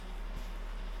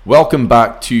Welcome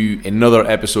back to another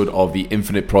episode of the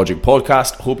Infinite Project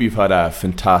Podcast. Hope you've had a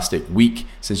fantastic week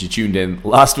since you tuned in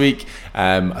last week.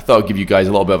 I thought I'd give you guys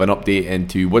a little bit of an update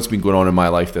into what's been going on in my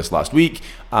life this last week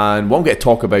and what I'm going to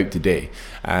talk about today.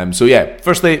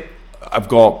 Firstly, I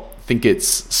think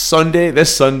it's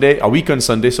a week on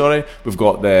Sunday, we've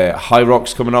got the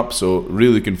Hyrox coming up, so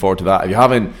really looking forward to that. If you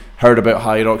haven't heard about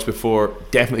Hyrox before,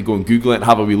 definitely go and Google it and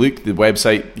have a wee look. The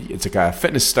website, it's like a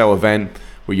fitness style event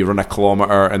where you run a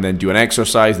kilometre and then do an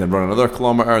exercise and then run another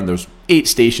kilometre, and there's 8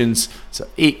 stations, so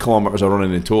 8 kilometres are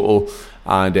running in total,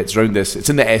 and it's in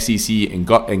the SEC in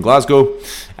Glasgow,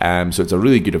 so it's a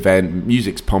really good event.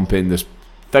 Music's pumping, there's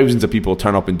thousands of people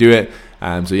turn up and do it,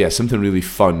 something really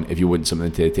fun if you want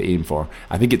something to aim for.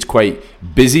 I think it's quite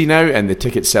busy now and the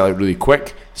tickets sell out really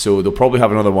quick, so they'll probably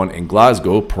have another one in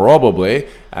Glasgow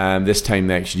this time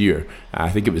next year. I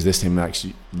think it was this time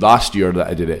last year that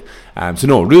I did it.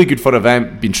 Really good fun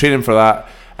event, been training for that.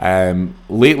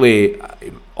 Lately,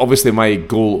 obviously my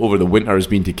goal over the winter has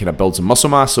been to kind of build some muscle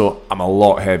mass, so I'm a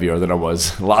lot heavier than I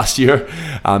was last year.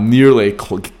 I'm nearly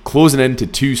closing into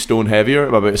 2 stone heavier.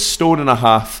 I'm about 1.5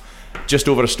 stone, just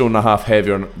over 1.5 stone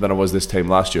heavier than I was this time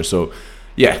last year. So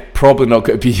yeah, probably not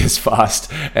going to be as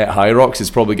fast at Hyrox. It's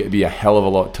probably going to be a hell of a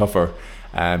lot tougher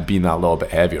being that little bit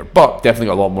heavier, but definitely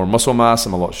got a lot more muscle mass.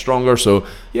 I'm a lot stronger, so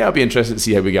yeah, it'll be interesting to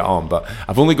see how we get on. But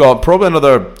I've only got probably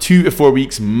another 2 to 4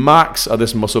 weeks max of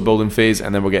this muscle building phase,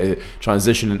 and then we'll get to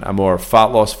transition into a more fat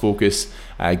loss focus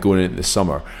going into the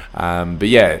summer.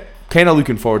 Kind of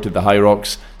looking forward to the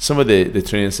Hyrox. Some of the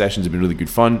training sessions have been really good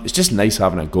fun. It's just nice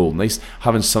having a goal, nice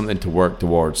having something to work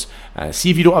towards. See,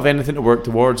 if you don't have anything to work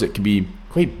towards, it can be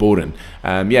quite boring.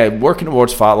 Working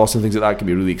towards fat loss and things like that can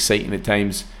be really exciting at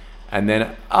times, and then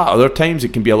at other times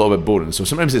it can be a little bit boring. So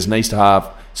sometimes it's nice to have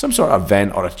some sort of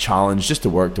event or a challenge just to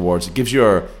work towards. It gives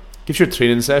your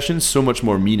training sessions so much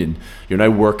more meaning. You're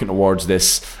now working towards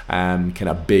this kind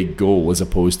of big goal, as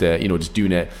opposed to just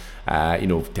doing it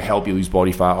to help you lose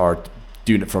body fat, or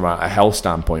doing it from a health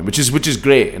standpoint, which is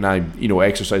great. And I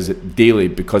exercise it daily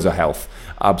because of health,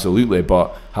 absolutely.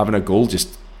 But having a goal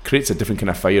just creates a different kind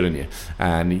of fire in you,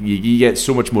 and you get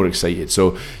so much more excited.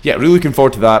 So yeah, really looking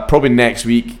forward to that. Probably next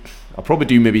week I'll probably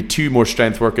do maybe 2 more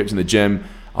strength workouts in the gym.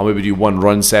 I'll maybe do 1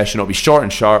 run session. It'll be short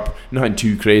and sharp, nothing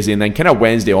too crazy. And then kind of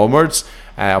Wednesday onwards,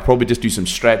 I'll probably just do some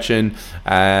stretching,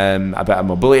 a bit of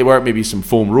mobility work, maybe some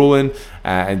foam rolling,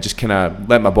 and just kind of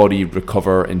let my body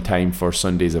recover in time for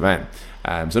Sunday's event.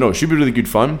 It should be really good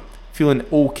fun. Feeling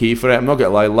okay for it. I'm not going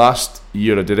to lie, last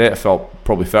year I did it, I felt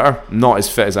probably fitter. Not as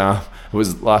fit as I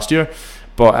was last year.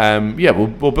 But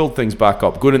we'll build things back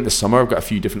up. Going into the summer, I've got a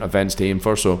few different events to aim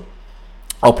for, so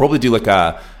I'll probably do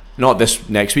not this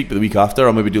next week, but the week after,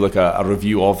 I'll maybe do a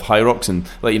review of Hyrox and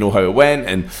let you know how it went,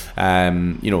 and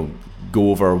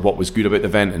go over what was good about the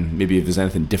event, and maybe if there's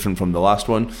anything different from the last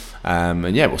one.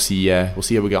 We'll see how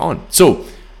we get on. So,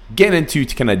 getting into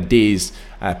kind of today's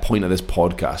point of this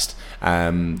podcast.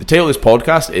 The title of this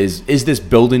podcast is this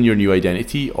building your new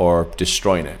identity or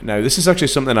destroying it? Now, this is actually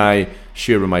something I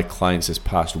shared with my clients this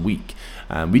past week.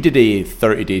 We did a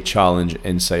 30-day challenge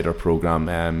inside our program.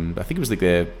 I think it was like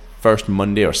the first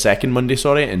Monday or second Monday,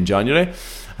 in January,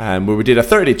 where we did a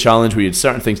 30-day challenge where you had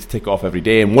certain things to tick off every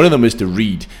day, and one of them was to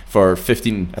read for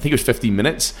 15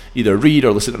 minutes, either read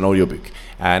or listen to an audiobook,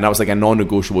 and that was like a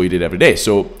non-negotiable you did every day.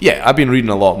 So yeah, I've been reading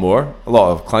a lot more, a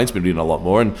lot of clients have been reading a lot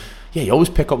more, and yeah, you always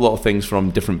pick up a lot of things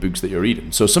from different books that you're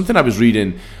reading. So something I was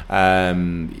reading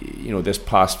this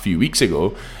past few weeks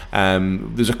ago,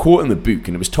 there's a quote in the book,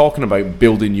 and it was talking about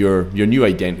building your new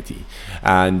identity,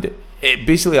 and it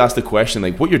basically asked the question,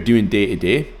 like, what you're doing day to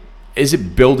day, is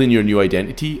it building your new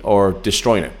identity or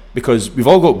destroying it? Because we've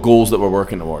all got goals that we're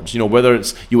working towards, whether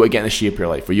it's you want to get in the shape of your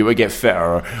life, or you want to get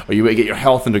fitter, or you want to get your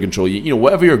health under control,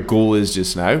 whatever your goal is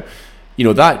just now,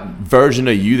 that version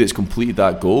of you that's completed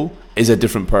that goal is a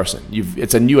different person.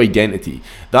 It's a new identity.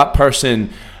 That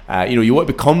person, you want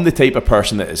to become the type of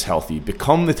person that is healthy,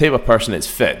 become the type of person that's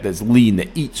fit, that's lean, that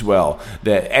eats well,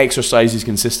 that exercises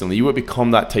consistently. You want to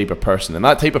become that type of person, and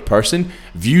that type of person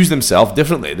views themselves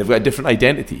differently. They've got a different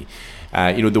identity.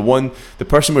 The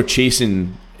person we're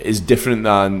chasing is different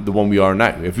than the one we are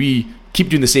now. If we keep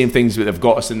doing the same things that have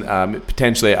got us in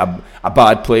potentially a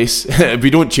bad place, if we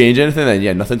don't change anything,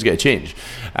 then nothing's going to change.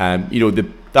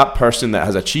 That person that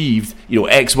has achieved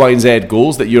X, Y, and Z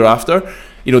goals that you're after,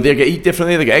 they're going to eat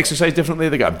differently, they're going to exercise differently,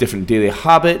 they're going to have different daily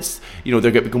habits, they're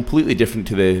going to be completely different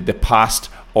to the past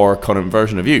or current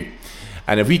version of you.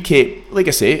 And if we keep, like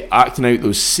I say, acting out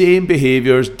those same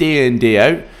behaviours day in, day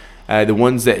out, the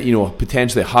ones that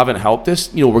potentially haven't helped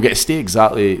us, we're going to stay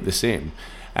exactly the same.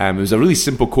 It was a really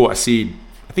simple quote I see.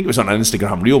 I think it was on an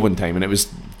Instagram reel one time, and it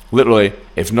was Literally,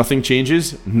 if nothing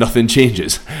changes, nothing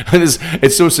changes. And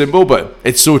it's so simple, but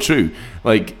it's so true.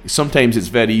 Like, sometimes it's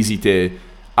very easy to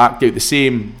act out the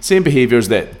same behaviours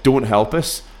that don't help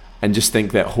us and just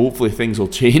think that hopefully things will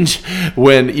change,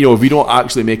 when, if we don't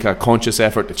actually make a conscious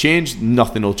effort to change,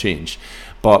 nothing will change.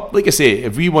 But like I say,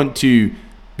 if we want to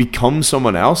become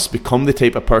someone else, become the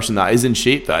type of person that is in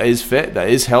shape, that is fit, that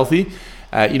is healthy,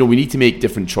 we need to make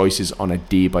different choices on a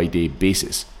day-by-day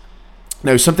basis.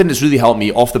 Now, something that's really helped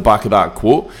me off the back of that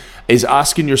quote is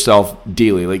asking yourself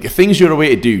daily, like, the things you're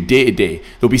away to do day to day.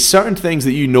 There'll be certain things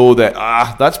that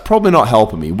that that's probably not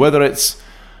helping me, whether it's,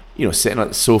 sitting on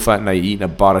the sofa at night eating a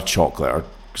bar of chocolate, or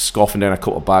scoffing down a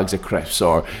couple of bags of crisps,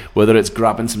 or whether it's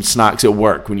grabbing some snacks at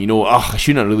work when I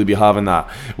shouldn't really be having that,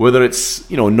 whether it's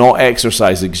not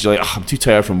exercising because you're like, I'm too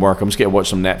tired from work, I'm just going to watch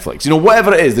some Netflix,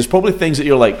 whatever it is. There's probably things that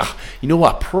you're like,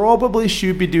 I probably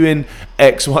should be doing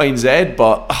X, Y, and Z,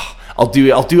 but I'll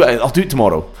do it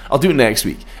tomorrow, I'll do it next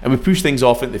week, and we push things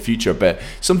off into the future. But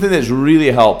something that's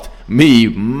really helped me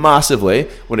massively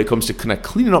when it comes to kind of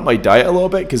cleaning up my diet a little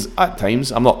bit, because at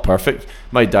times I'm not perfect,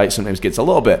 my diet sometimes gets a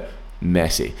little bit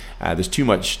messy, there's too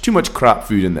much crap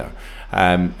food in there,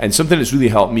 and something that's really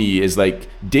helped me is, like,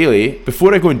 daily,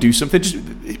 before I go and do something,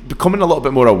 just becoming a little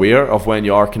bit more aware of when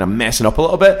you are kind of messing up a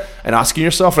little bit, and asking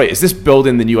yourself, right, is this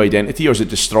building the new identity or is it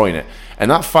destroying it? And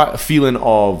that feeling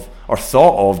of, or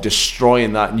thought of,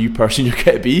 destroying that new person you're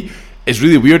going to be is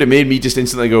really weird. It made me just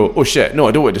instantly go, oh shit, no,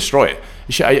 I don't want to destroy it.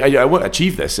 Shit, I want to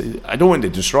achieve this, I don't want to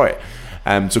destroy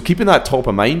it. So keeping that top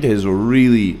of mind has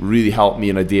really, really helped me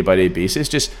on a day-by-day basis.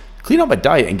 Just clean up my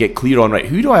diet and get clear on, right,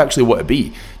 who do I actually want to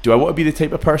be? Do I want to be the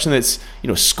type of person that's,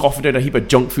 scoffing down a heap of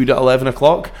junk food at 11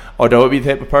 o'clock? Or do I want to be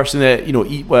the type of person that,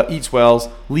 eats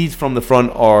well, leads from the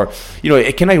front? Or,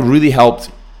 it kind of really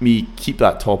helped me keep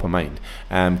that top of mind.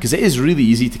 Because it is really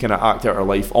easy to kind of act out our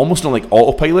life almost on like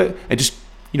autopilot, and just,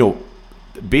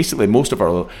 basically most of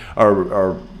our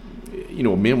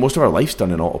most of our life's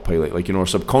done in autopilot. Like, our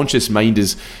subconscious mind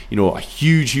is, a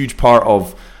huge part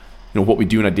of, what we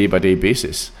do on a day-by-day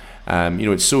basis.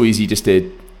 It's so easy just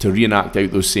to reenact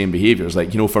out those same behaviors.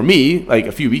 Like, for me, like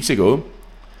a few weeks ago,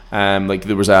 like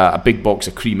there was a big box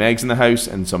of cream eggs in the house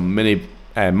and some mini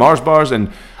Mars bars,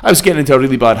 and I was getting into a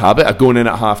really bad habit of going in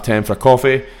at 10:30 for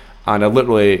coffee, and I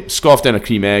literally scoff down a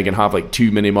cream egg and have like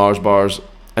 2 mini Mars bars,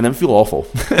 and then feel awful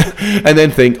and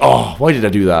then think, oh, why did I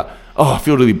do that? Oh, I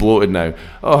feel really bloated now.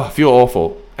 Oh, I feel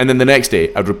awful. And then the next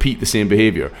day I'd repeat the same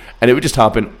behavior, and it would just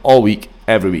happen all week,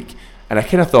 every week. And I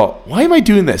kind of thought, why am I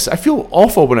doing this? I feel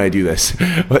awful when I do this.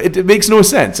 It makes no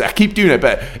sense. I keep doing it,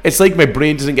 but it's like my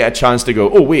brain doesn't get a chance to go,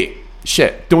 oh wait,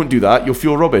 shit, don't do that, you'll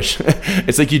feel rubbish.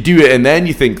 It's like you do it and then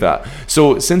you think that.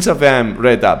 So since I've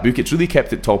read that book, it's really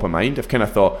kept it top of mind. I've kind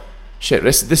of thought, shit,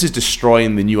 this is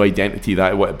destroying the new identity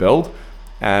that I want to build,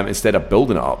 instead of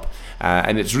building it up.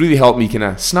 And it's really helped me kind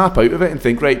of snap out of it and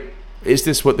think, right, is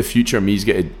this what the future me is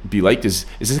going to be like? Is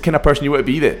this the kind of person you want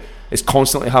to be that is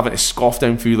constantly having to scoff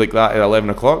down food like that at 11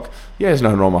 o'clock? Yeah, there's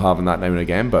nothing wrong with having that now and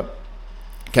again, but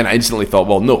kind of instantly thought,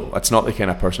 well, no, that's not the kind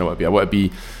of person I want to be. I want to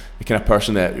be the kind of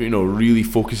person that, really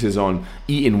focuses on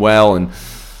eating well and,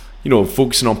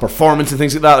 focusing on performance and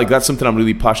things like that. Like, that's something I'm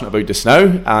really passionate about just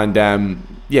now. And,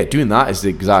 doing that is the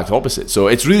exact opposite. So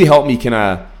it's really helped me kind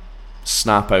of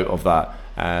snap out of that,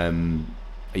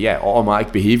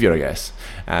 automatic behaviour, I guess.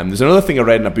 There's another thing I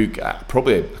read in a book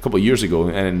probably a couple of years ago,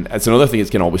 and it's another thing that's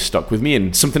kind of always stuck with me,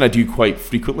 and something I do quite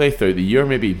frequently throughout the year,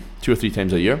 maybe 2 or 3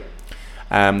 times a year.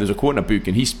 There's a quote in a book,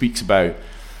 and he speaks about,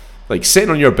 like, sitting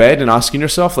on your bed and asking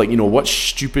yourself, like, what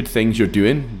stupid things you're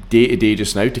doing day to day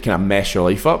just now to kind of mess your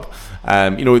life up.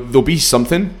 There'll be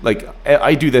something, like,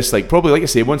 I do this, like, probably, like I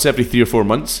say, once every 3 or 4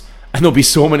 months. And there'll be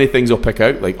so many things I'll pick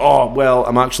out, like, oh, well,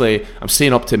 I'm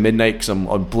staying up to midnight because I'm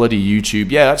on bloody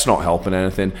YouTube. Yeah, that's not helping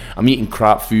anything. I'm eating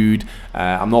crap food.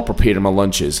 I'm not preparing my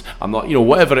lunches. I'm not,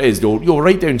 whatever it is, you'll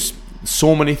write down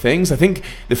so many things. I think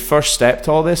the first step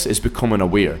to all this is becoming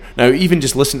aware. Now, even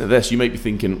just listening to this, you might be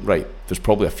thinking, right, there's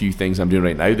probably a few things I'm doing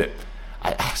right now that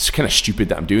it's kind of stupid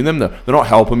that I'm doing them. They're not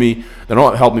helping me. They're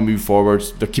not helping me move forward.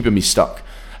 They're keeping me stuck.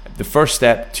 The first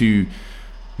step to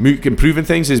improving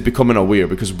things is becoming aware,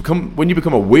 because when you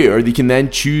become aware, you can then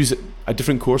choose a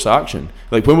different course of action.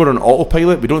 Like, when we're on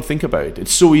autopilot, we don't think about it.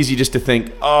 It's so easy just to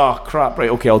think, oh crap, right,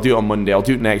 okay, I'll do it on Monday, I'll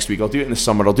do it next week, I'll do it in the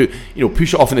summer, I'll do it,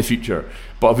 push it off in the future.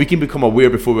 But if we can become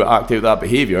aware before we act out that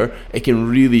behavior, it can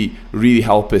really, really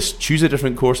help us choose a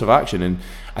different course of action. And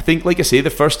I think, like I say,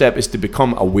 the first step is to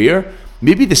become aware.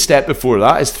 Maybe the step before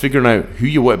that is figuring out who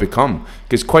you want to become,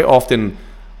 because quite often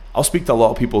I'll speak to a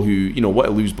lot of people who, want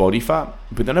to lose body fat,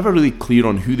 but they're never really clear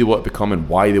on who they want to become and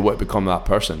why they want to become that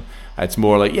person. It's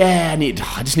more like, I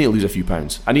just need to lose a few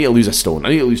pounds. I need to lose a stone. I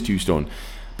need to lose 2 stone.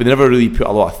 But they never really put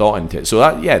a lot of thought into it. So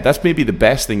that's maybe the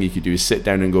best thing you could do, is sit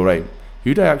down and go, right,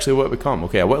 who do I actually want to become?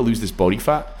 Okay, I want to lose this body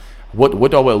fat. What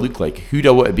do I want to look like? Who do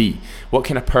I want to be? What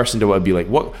kind of person do I want to be like?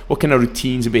 What kind of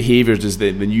routines and behaviours does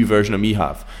the new version of me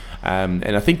have?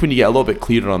 And I think when you get a little bit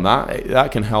clearer on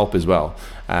that can help as well.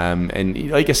 And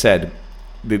like I said,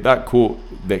 that quote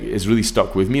that is really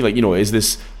stuck with me. Like, is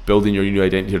this building your new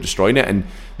identity or destroying it? And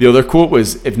the other quote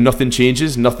was, if nothing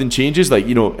changes, nothing changes. Like,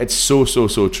 it's so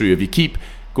true. If you keep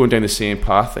going down the same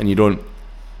path and you don't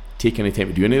take any time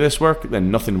to do any of this work,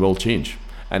 then nothing will change.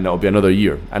 And that'll be another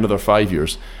year, another 5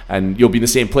 years, and you'll be in the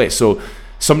same place. So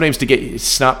sometimes to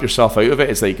snap yourself out of it,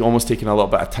 it's like almost taking a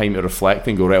little bit of time to reflect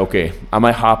and go, right, okay, am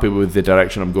I happy with the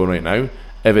direction I'm going right now?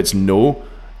 If it's no,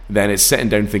 then it's sitting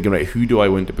down thinking, right, who do I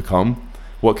want to become?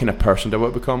 What kind of person do I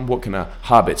want to become? What kind of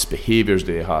habits, behaviours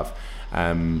do I have?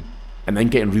 And then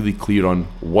getting really clear on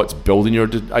what's building your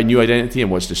new identity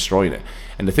and what's destroying it.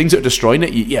 And the things that are destroying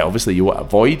it, obviously you want to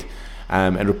avoid,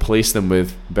 and replace them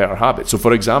with better habits. So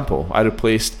for example, I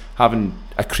replaced having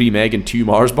a cream egg and 2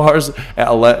 Mars bars at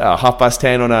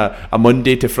 10:30 on a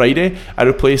Monday to Friday. I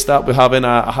replaced that with having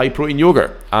a high protein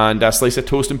yogurt and a slice of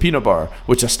toast and peanut butter,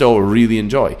 which I still really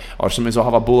enjoy. Or sometimes I'll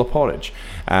have a bowl of porridge.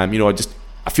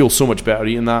 I feel so much better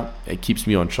eating that. It keeps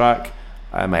me on track.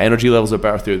 My energy levels are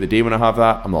better throughout the day when I have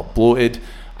that. I'm not bloated.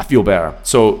 I feel better.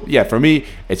 So for me,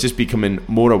 it's just becoming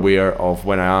more aware of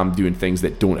when I am doing things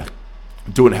that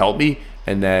don't help me,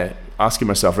 and asking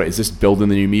myself, right, is this building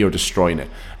the new me or destroying it?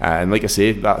 And like I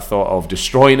say, that thought of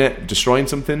destroying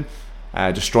something,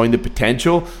 destroying the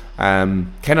potential,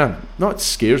 kind of not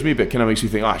scares me, but kind of makes me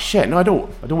think, shit, no, I don't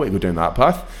want to go down that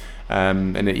path.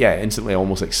 And it instantly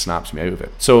almost like snaps me out of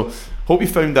it. So hope you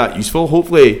found that useful.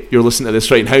 Hopefully you're listening to this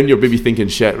right now and you're maybe thinking,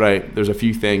 shit, right, there's a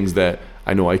few things that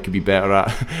I know I could be better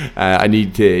at. I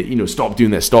need to, stop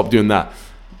doing this, stop doing that.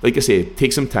 Like I say,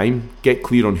 take some time, get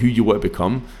clear on who you want to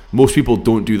become. Most people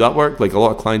don't do that work. Like a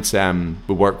lot of clients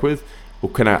we work with, will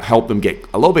kind of help them get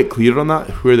a little bit clearer on that,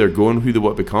 where they're going, who they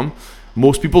want to become.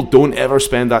 Most people don't ever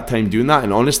spend that time doing that,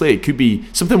 and honestly, it could be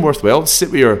something worthwhile.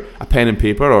 Sit with a pen and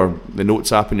paper or the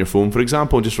notes app on your phone, for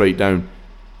example, and just write down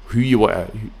who you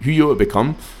want to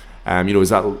become. Is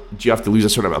that, do you have to lose a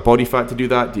certain amount of body fat to do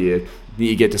that? Do you need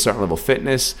to get to a certain level of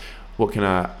fitness? What kind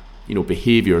of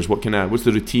behaviors, what's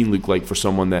the routine look like for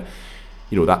someone that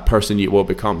that person you will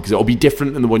become, because it'll be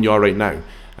different than the one you are right now.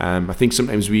 I think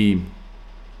sometimes we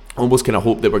almost kind of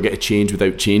hope that we're going to change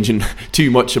without changing too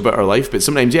much about our life, but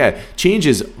sometimes change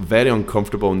is very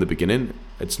uncomfortable in the beginning.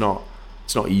 It's not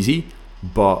easy,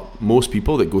 but most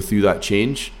people that go through that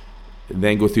change,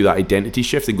 then go through that identity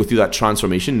shift and go through that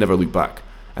transformation, never look back.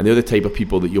 And they're the type of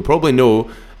people that you'll probably know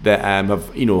that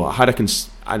have had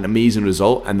an amazing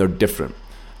result, and they're different.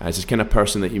 It's this kind of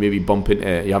person that you maybe bump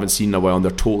into, you haven't seen in a while, and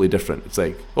they're totally different. It's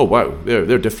like, oh wow,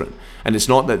 they're different. And it's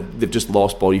not that they've just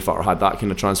lost body fat or had that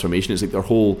kind of transformation. It's like their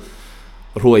whole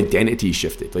identity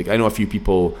shifted. Like I know a few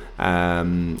people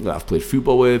that I've played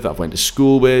football with, that I've went to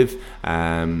school with,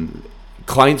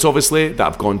 clients obviously that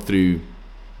have gone through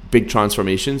big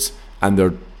transformations, and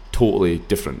they're totally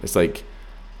different.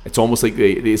 It's almost like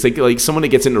it's like someone that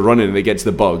gets into running and they gets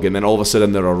the bug, and then all of a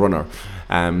sudden they're a runner.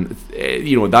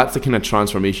 That's the kind of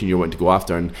transformation you're wanting to go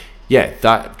after. And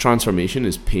that transformation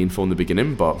is painful in the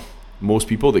beginning, but most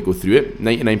people that go through it,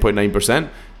 99.9%,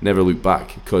 never look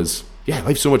back, because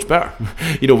life's so much better.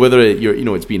 Whether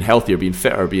you're it's being healthier, being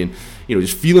fitter, being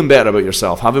just feeling better about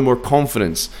yourself, having more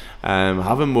confidence,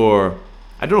 having more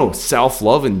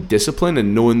self-love and discipline,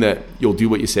 and knowing that you'll do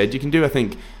what you said you can do. I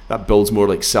think that builds more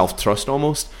like self-trust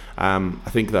almost. I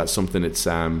think that's something that's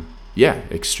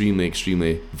extremely,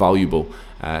 extremely valuable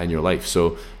in your life.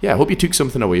 So I hope you took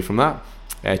something away from that.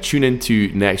 Tune into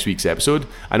next week's episode.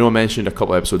 I know I mentioned a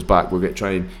couple of episodes back we're going to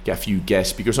try and get a few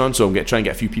guest speakers on, so I'm going to try and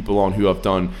get a few people on who have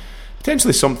done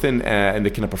potentially something in the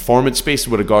kind of performance space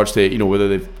with regards to whether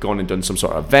they've gone and done some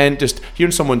sort of event. Just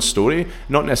hearing someone's story,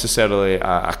 not necessarily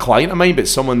a client of mine, but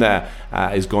someone that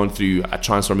has gone through a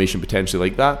transformation potentially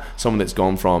like that. Someone that's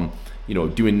gone from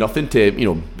doing nothing to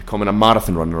becoming a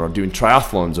marathon runner, or doing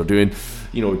triathlons, or doing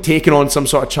taking on some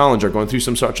sort of challenge, or going through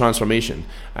some sort of transformation.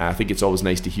 I think it's always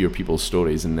nice to hear people's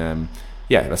stories, and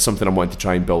that's something I'm wanting to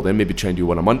try and build in. Maybe try and do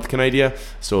one a month kind of idea.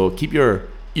 So keep your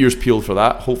ears peeled for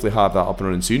that. Hopefully have that up and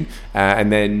running soon.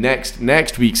 And then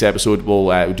next week's episode,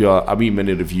 we'll do a wee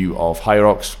minute review of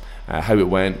Hyrox, how it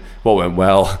went, what went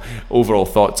well, overall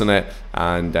thoughts on it,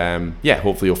 and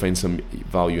hopefully you'll find some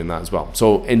value in that as well.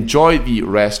 So enjoy the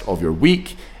rest of your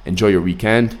week. enjoy your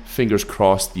weekend. Fingers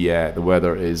crossed the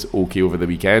weather is okay over the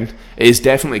weekend. It is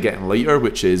definitely getting lighter,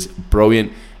 which is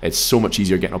brilliant. It's so much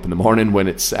easier getting up in the morning when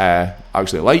it's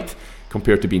actually light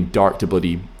compared to being dark to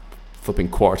bloody flipping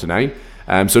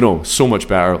 8:45. So much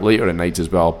better. Later at nights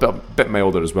as well. Bit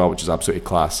milder as well, which is absolutely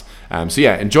class. So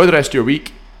yeah, enjoy the rest of your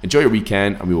week. Enjoy your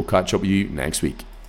weekend, and we will catch up with you next week.